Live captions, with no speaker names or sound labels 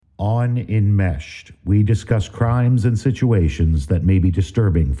On Enmeshed, we discuss crimes and situations that may be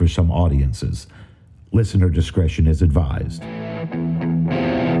disturbing for some audiences. Listener discretion is advised.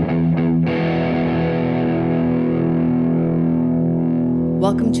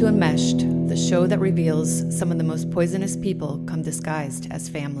 Welcome to Enmeshed, the show that reveals some of the most poisonous people come disguised as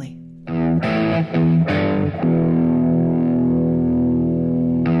family.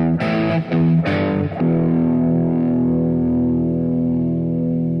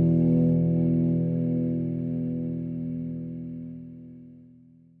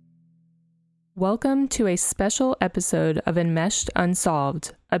 Welcome to a special episode of Enmeshed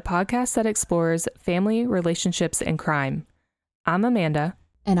Unsolved, a podcast that explores family, relationships, and crime. I'm Amanda.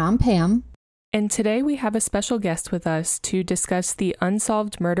 And I'm Pam. And today we have a special guest with us to discuss the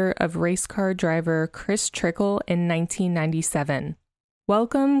unsolved murder of race car driver Chris Trickle in 1997.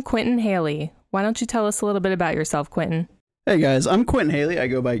 Welcome, Quentin Haley. Why don't you tell us a little bit about yourself, Quentin? Hey guys, I'm Quentin Haley. I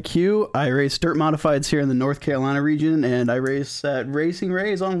go by Q. I race dirt modifieds here in the North Carolina region, and I race at Racing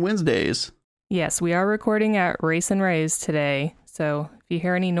Rays on Wednesdays. Yes, we are recording at Race and Rays today, so if you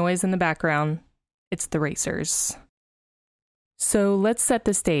hear any noise in the background, it's the racers. So let's set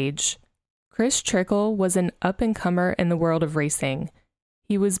the stage. Chris Trickle was an up-and-comer in the world of racing.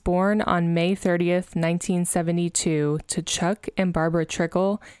 He was born on May 30th, 1972 to Chuck and Barbara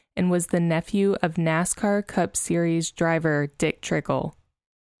Trickle and was the nephew of NASCAR Cup Series driver Dick Trickle.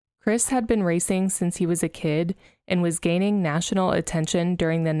 Chris had been racing since he was a kid and was gaining national attention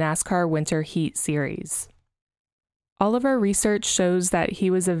during the NASCAR Winter Heat Series. All of our research shows that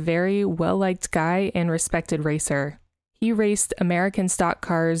he was a very well-liked guy and respected racer. He raced American stock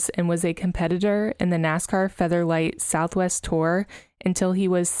cars and was a competitor in the NASCAR Featherlight Southwest Tour until he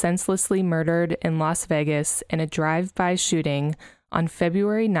was senselessly murdered in Las Vegas in a drive-by shooting on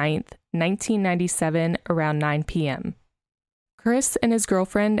February 9th, 1997 around 9 p.m. Chris and his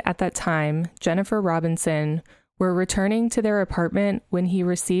girlfriend at that time, Jennifer Robinson, were returning to their apartment when he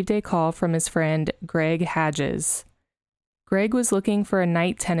received a call from his friend Greg Hadges. Greg was looking for a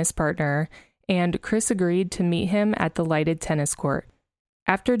night tennis partner, and Chris agreed to meet him at the lighted tennis court.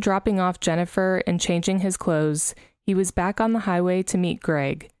 After dropping off Jennifer and changing his clothes, he was back on the highway to meet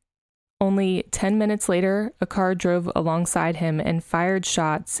Greg. Only 10 minutes later, a car drove alongside him and fired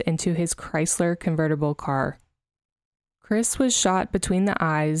shots into his Chrysler convertible car. Chris was shot between the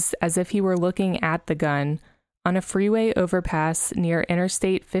eyes as if he were looking at the gun on a freeway overpass near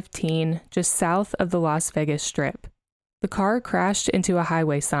Interstate 15, just south of the Las Vegas Strip. The car crashed into a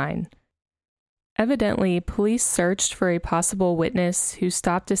highway sign. Evidently, police searched for a possible witness who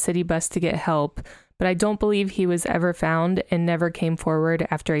stopped a city bus to get help, but I don't believe he was ever found and never came forward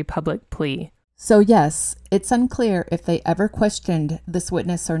after a public plea. So yes, it's unclear if they ever questioned this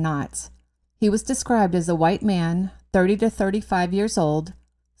witness or not. He was described as a white man, 30 to 35 years old,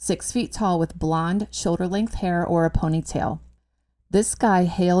 6 feet tall with blonde, shoulder-length hair or a ponytail. This guy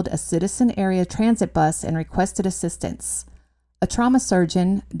hailed a citizen area transit bus and requested assistance. A trauma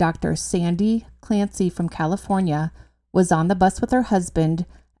surgeon, Dr. Sandy Clancy from California, was on the bus with her husband,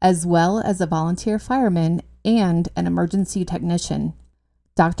 as well as a volunteer fireman and an emergency technician.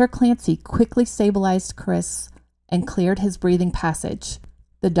 Dr. Clancy quickly stabilized Chris and cleared his breathing passage.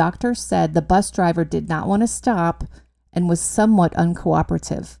 The doctor said the bus driver did not want to stop and was somewhat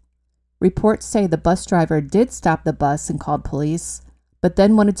uncooperative. Reports say the bus driver did stop the bus and called police, but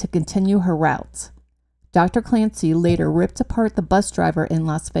then wanted to continue her route. Dr. Clancy later ripped apart the bus driver in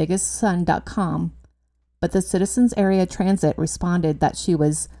LasVegasSun.com, but the Citizens Area Transit responded that she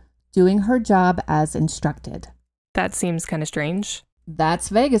was doing her job as instructed. That seems kind of strange. That's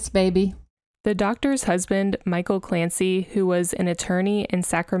Vegas, baby. The doctor's husband, Michael Clancy, who was an attorney in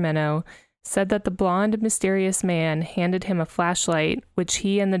Sacramento, said that the blonde, mysterious man handed him a flashlight, which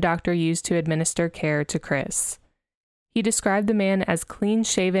he and the doctor used to administer care to Chris. He described the man as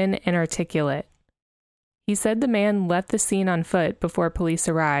clean-shaven and articulate. He said the man left the scene on foot before police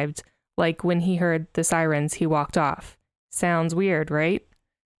arrived, like when he heard the sirens, he walked off. Sounds weird, right?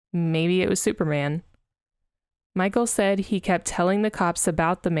 Maybe it was Superman. Michael said he kept telling the cops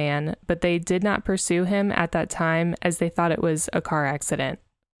about the man, but they did not pursue him at that time as they thought it was a car accident.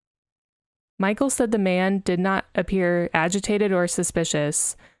 Michael said the man did not appear agitated or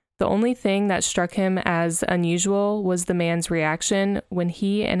suspicious. The only thing that struck him as unusual was the man's reaction when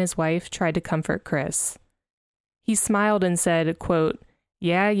he and his wife tried to comfort Chris. He smiled and said, quote,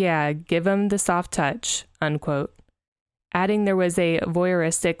 yeah, give him the soft touch, unquote, adding there was a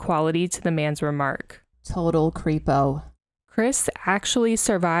voyeuristic quality to the man's remark. Total creepo. Chris actually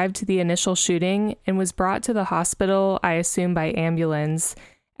survived the initial shooting and was brought to the hospital, I assume by ambulance,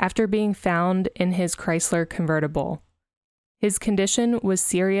 after being found in his Chrysler convertible. His condition was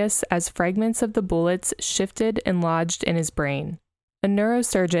serious as fragments of the bullets shifted and lodged in his brain. A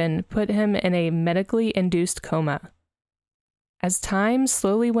neurosurgeon put him in a medically induced coma. As time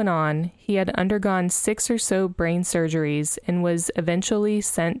slowly went on, he had undergone 6 or so brain surgeries and was eventually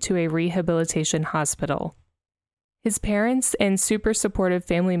sent to a rehabilitation hospital. His parents and super supportive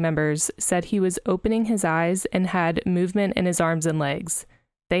family members said he was opening his eyes and had movement in his arms and legs.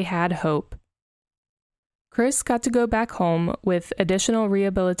 They had hope. Chris got to go back home with additional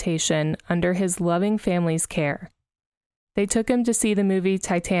rehabilitation under his loving family's care. They took him to see the movie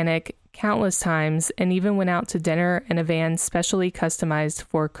Titanic countless times and even went out to dinner in a van specially customized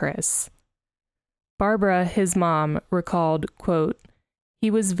for Chris. Barbara, his mom, recalled, quote,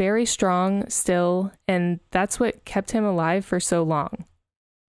 "He was very strong still, and that's what kept him alive for so long.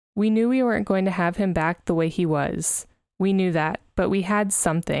 We knew we weren't going to have him back the way he was. We knew that, but we had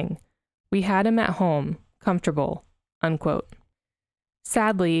something. We had him at home. Comfortable," unquote.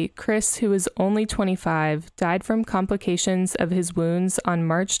 Sadly, Chris, who was only 25, died from complications of his wounds on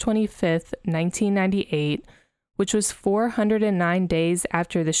March 25, 1998, which was 409 days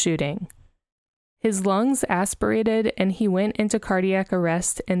after the shooting. His lungs aspirated and he went into cardiac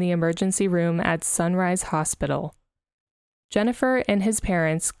arrest in the emergency room at Sunrise Hospital. Jennifer and his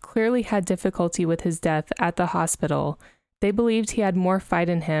parents clearly had difficulty with his death at the hospital. They believed he had more fight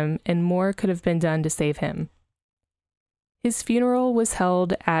in him and more could have been done to save him. His funeral was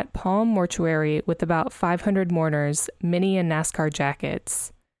held at Palm Mortuary with about 500 mourners, many in NASCAR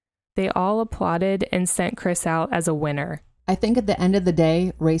jackets. They all applauded and sent Chris out as a winner. I think at the end of the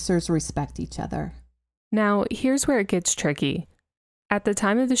day, racers respect each other. Now, here's where it gets tricky. At the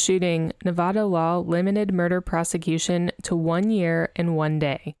time of the shooting, Nevada law limited murder prosecution to 1 year and 1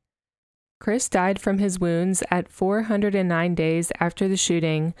 day. Chris died from his wounds at 409 days after the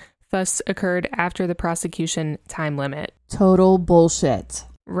shooting, thus occurred after the prosecution time limit. Total bullshit.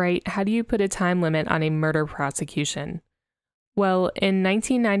 Right, how do you put a time limit on a murder prosecution? Well, in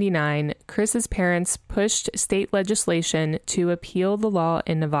 1999, Chris's parents pushed state legislation to appeal the law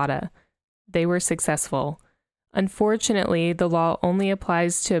in Nevada. They were successful. Unfortunately, the law only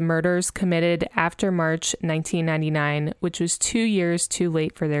applies to murders committed after March 1999, which was 2 years too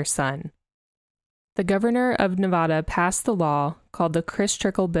late for their son. The governor of Nevada passed the law called the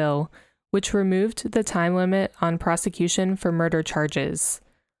Trickle bill, which removed the time limit on prosecution for murder charges.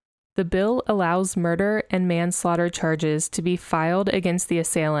 The bill allows murder and manslaughter charges to be filed against the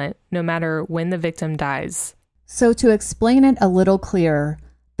assailant, no matter when the victim dies. So to explain it a little clearer,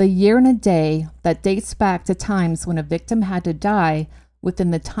 the year and a day that dates back to times when a victim had to die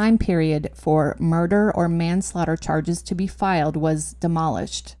within the time period for murder or manslaughter charges to be filed was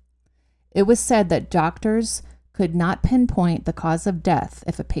demolished. It was said that doctors could not pinpoint the cause of death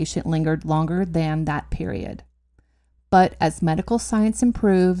if a patient lingered longer than that period. But as medical science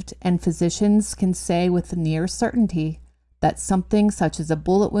improved and physicians can say with near certainty that something such as a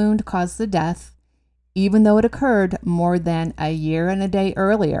bullet wound caused the death, even though it occurred more than a year and a day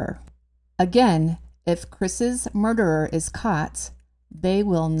earlier. Again, if Chris's murderer is caught, they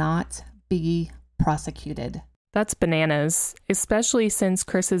will not be prosecuted. That's bananas, especially since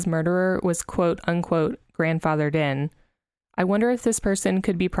Chris's murderer was quote-unquote grandfathered in. I wonder if this person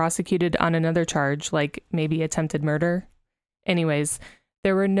could be prosecuted on another charge, like maybe attempted murder. Anyways,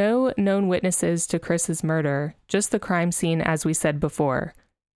 there were no known witnesses to Chris's murder, just the crime scene as we said before.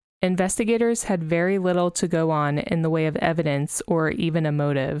 Investigators had very little to go on in the way of evidence or even a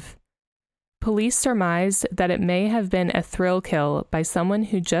motive. Police surmised that it may have been a thrill kill by someone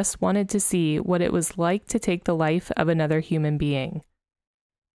who just wanted to see what it was like to take the life of another human being.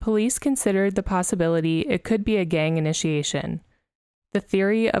 Police considered the possibility it could be a gang initiation. The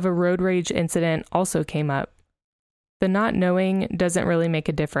theory of a road rage incident also came up. The not knowing doesn't really make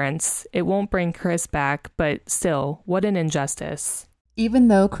a difference. It won't bring Chris back, but still, what an injustice. Even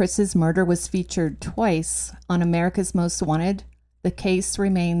though Chris's murder was featured twice on America's Most Wanted, the case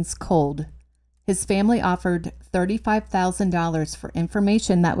remains cold. His family offered $35,000 for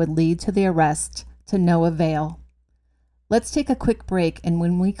information that would lead to the arrest, to no avail. Let's take a quick break, and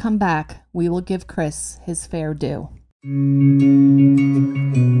when we come back, we will give Chris his fair due.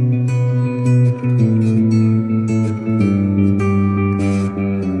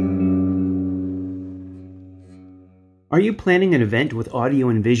 Are you planning an event with audio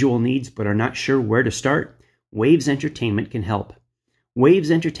and visual needs but are not sure where to start? Waves Entertainment can help.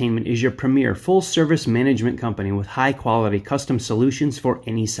 Waves Entertainment is your premier full-service management company with high-quality custom solutions for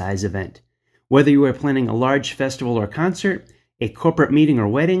any size event. Whether you are planning a large festival or concert, a corporate meeting or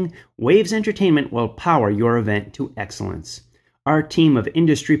wedding, Waves Entertainment will power your event to excellence. Our team of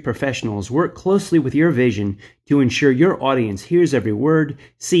industry professionals work closely with your vision to ensure your audience hears every word,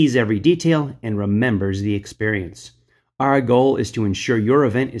 sees every detail, and remembers the experience. Our goal is to ensure your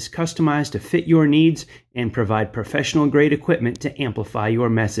event is customized to fit your needs and provide professional-grade equipment to amplify your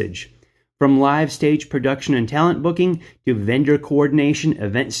message. From live stage production and talent booking to vendor coordination,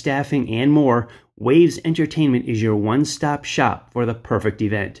 event staffing, and more, Waves Entertainment is your one-stop shop for the perfect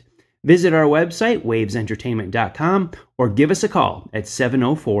event. Visit our website, wavesentertainment.com, or give us a call at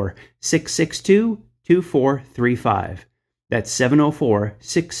 704-662-2435. That's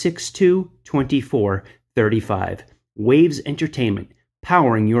 704-662-2435. Waves Entertainment,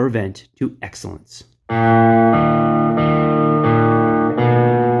 powering your event to excellence.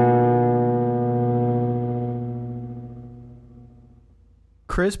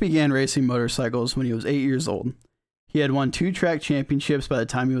 Chris began racing motorcycles when he was 8 years old. He had won 2 track championships by the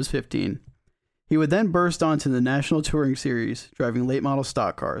time he was 15. He would then burst onto the National Touring Series, driving late model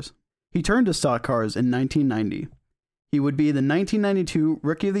stock cars. He turned to stock cars in 1990. He would be the 1992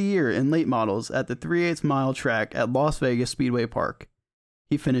 Rookie of the Year in late models at the 3/8 mile track at Las Vegas Speedway Park.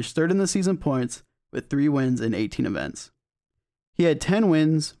 He finished third in the season points with 3 wins in 18 events. He had 10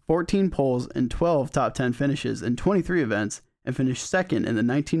 wins, 14 poles, and 12 top 10 finishes in 23 events, and finished second in the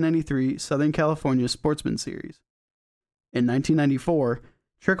 1993 Southern California Sportsman Series. In 1994,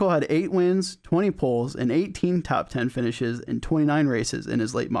 Trickle had 8 wins, 20 poles, and 18 top 10 finishes in 29 races in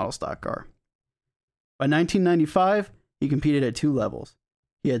his late model stock car. By 1995, he competed at 2 levels.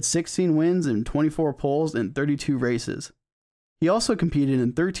 He had 16 wins and 24 poles in 32 races. He also competed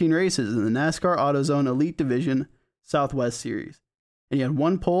in 13 races in the NASCAR AutoZone Elite Division Southwest Series, and he had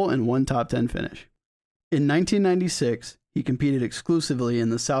 1 pole and 1 top 10 finish. In 1996, he competed exclusively in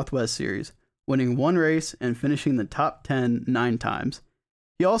the Southwest Series, winning 1 race and finishing the top 10 9 times.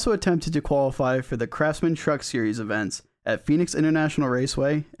 He also attempted to qualify for the Craftsman Truck Series events at Phoenix International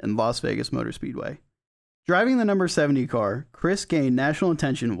Raceway and Las Vegas Motor Speedway. Driving the number 70 car, Chris gained national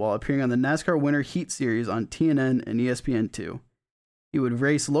attention while appearing on the NASCAR Winter Heat Series on TNN and ESPN2. He would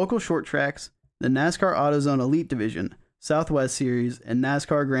race local short tracks, the NASCAR AutoZone Elite Division, Southwest Series, and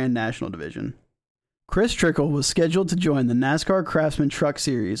NASCAR Grand National Division. Chris Trickle was scheduled to join the NASCAR Craftsman Truck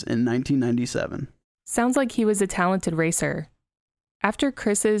Series in 1997. Sounds like he was a talented racer. After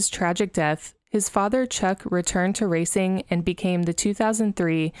Chris's tragic death, his father Chuck returned to racing and became the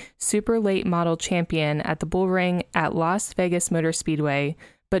 2003 Super Late Model Champion at the Bull Ring at Las Vegas Motor Speedway,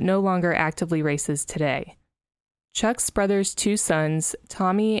 but no longer actively races today. Chuck's brother's 2 sons,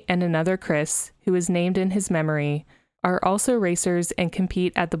 Tommy and another Chris, who is named in his memory, are also racers and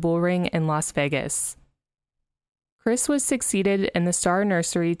compete at the Bull Ring in Las Vegas. Chris was succeeded in the Star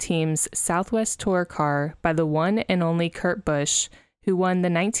Nursery team's Southwest Tour car by the one and only Kurt Busch, who won the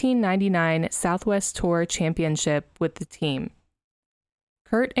 1999 Southwest Tour Championship with the team.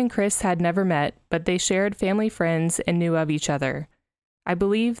 Kurt and Chris had never met, but they shared family friends and knew of each other. I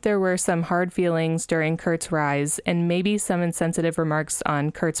believe there were some hard feelings during Kurt's rise and maybe some insensitive remarks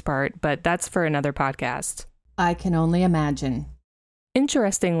on Kurt's part, but that's for another podcast. I can only imagine.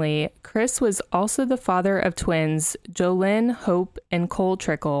 Interestingly, Chris was also the father of twins Jolynn, Hope, and Cole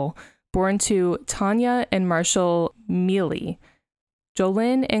Trickle, born to Tanya and Marshall Mealy.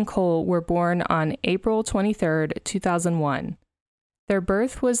 Jolynn and Cole were born on April 23, 2001. Their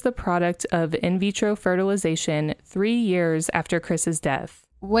birth was the product of in vitro fertilization 3 years after Chris's death.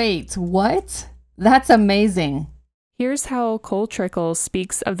 Wait, what? That's amazing. Here's how Cole Trickle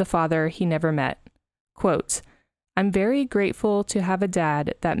speaks of the father he never met. Quote, "I'm very grateful to have a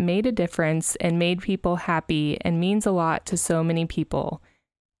dad that made a difference and made people happy and means a lot to so many people.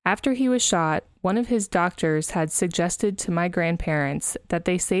 After he was shot, one of his doctors had suggested to my grandparents that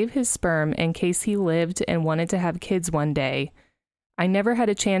they save his sperm in case he lived and wanted to have kids one day. I never had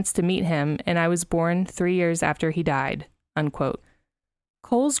a chance to meet him, and I was born 3 years after he died." Unquote.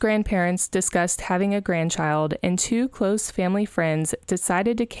 Cole's grandparents discussed having a grandchild, and 2 close family friends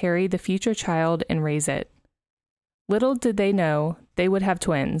decided to carry the future child and raise it. Little did they know they would have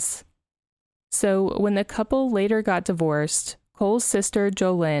twins. So when the couple later got divorced, Cole's sister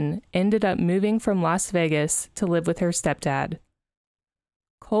Jolynn ended up moving from Las Vegas to live with her stepdad.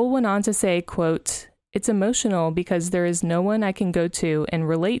 Cole went on to say, quote, "It's emotional because there is no one I can go to and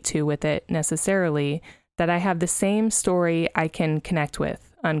relate to with it necessarily, that I have the same story I can connect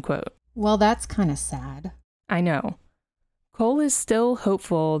with," unquote. Well, that's kind of sad. I know. Cole is still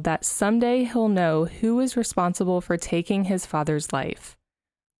hopeful that someday he'll know who was responsible for taking his father's life.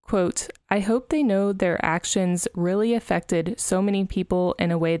 Quote, "I hope they know their actions really affected so many people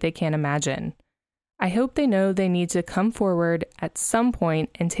in a way they can't imagine. I hope they know they need to come forward at some point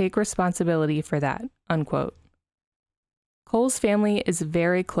and take responsibility for that," unquote. Cole's family is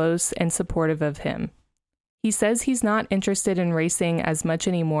very close and supportive of him. He says he's not interested in racing as much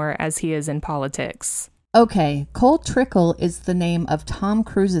anymore as he is in politics. Okay, Cole Trickle is the name of Tom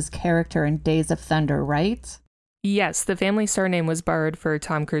Cruise's character in Days of Thunder, right? Yes, the family surname was borrowed for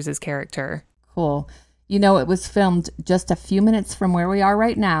Tom Cruise's character. Cool. You know, it was filmed just a few minutes from where we are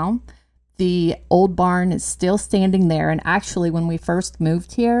right now. The old barn is still standing there, and actually when we first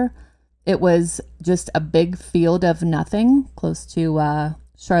moved here, it was just a big field of nothing close to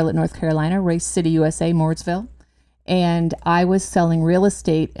Charlotte, North Carolina, Race City, USA, Mooresville. And I was selling real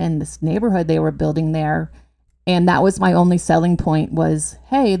estate in this neighborhood they were building there. And that was my only selling point was,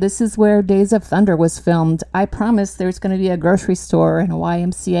 hey, this is where Days of Thunder was filmed. I promise there's going to be a grocery store and a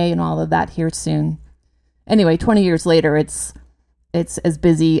YMCA and all of that here soon. Anyway, 20 years later, it's as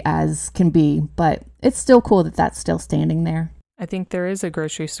busy as can be, but it's still cool that that's still standing there. I think there is a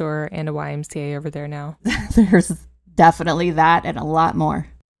grocery store and a YMCA over there now. There's definitely that and a lot more.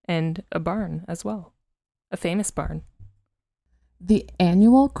 And a barn as well. A famous barn. The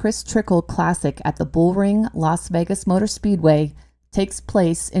annual Chris Trickle Classic at the Bullring Las Vegas Motor Speedway takes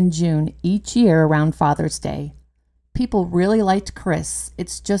place in June each year around Father's Day. People really liked Chris.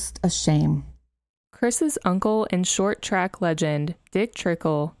 It's just a shame. Chris's uncle and short track legend, Dick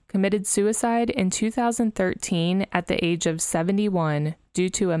Trickle, committed suicide in 2013 at the age of 71 due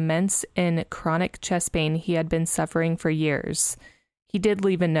to immense and chronic chest pain he had been suffering for years. He did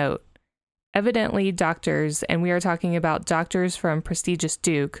leave a note. Evidently, doctors, and we are talking about doctors from prestigious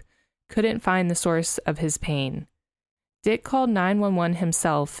Duke, couldn't find the source of his pain. Dick called 911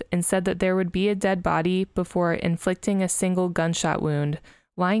 himself and said that there would be a dead body before inflicting a single gunshot wound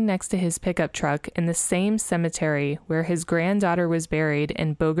lying next to his pickup truck in the same cemetery where his granddaughter was buried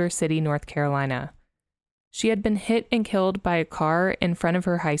in Boger City, North Carolina. She had been hit and killed by a car in front of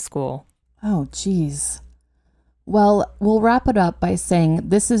her high school. Oh, geez. Well, we'll wrap it up by saying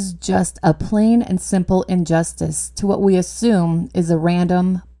this is just a plain and simple injustice to what we assume is a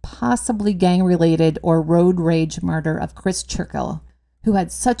random, possibly gang-related or road rage murder of Chris Trickle, who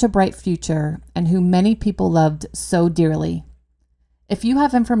had such a bright future and who many people loved so dearly. If you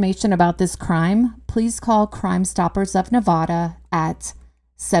have information about this crime, please call Crime Stoppers of Nevada at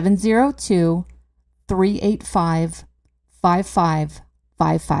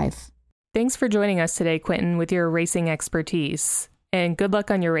 702-385-5555. Thanks for joining us today, Quentin, with your racing expertise. And good luck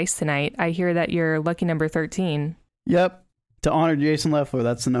on your race tonight. I hear that you're lucky number 13. Yep. To honor Jason Leffler,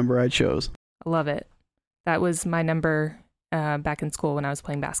 that's the number I chose. I love it. That was my number back in school when I was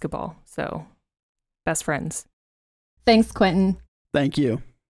playing basketball. So, best friends. Thanks, Quentin. Thank you.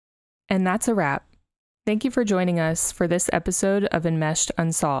 And that's a wrap. Thank you for joining us for this episode of Enmeshed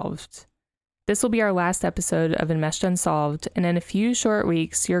Unsolved. This will be our last episode of Enmeshed Unsolved, and in a few short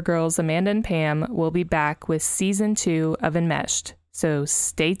weeks, your girls Amanda and Pam will be back with Season 2 of Enmeshed, so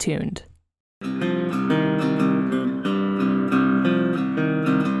stay tuned.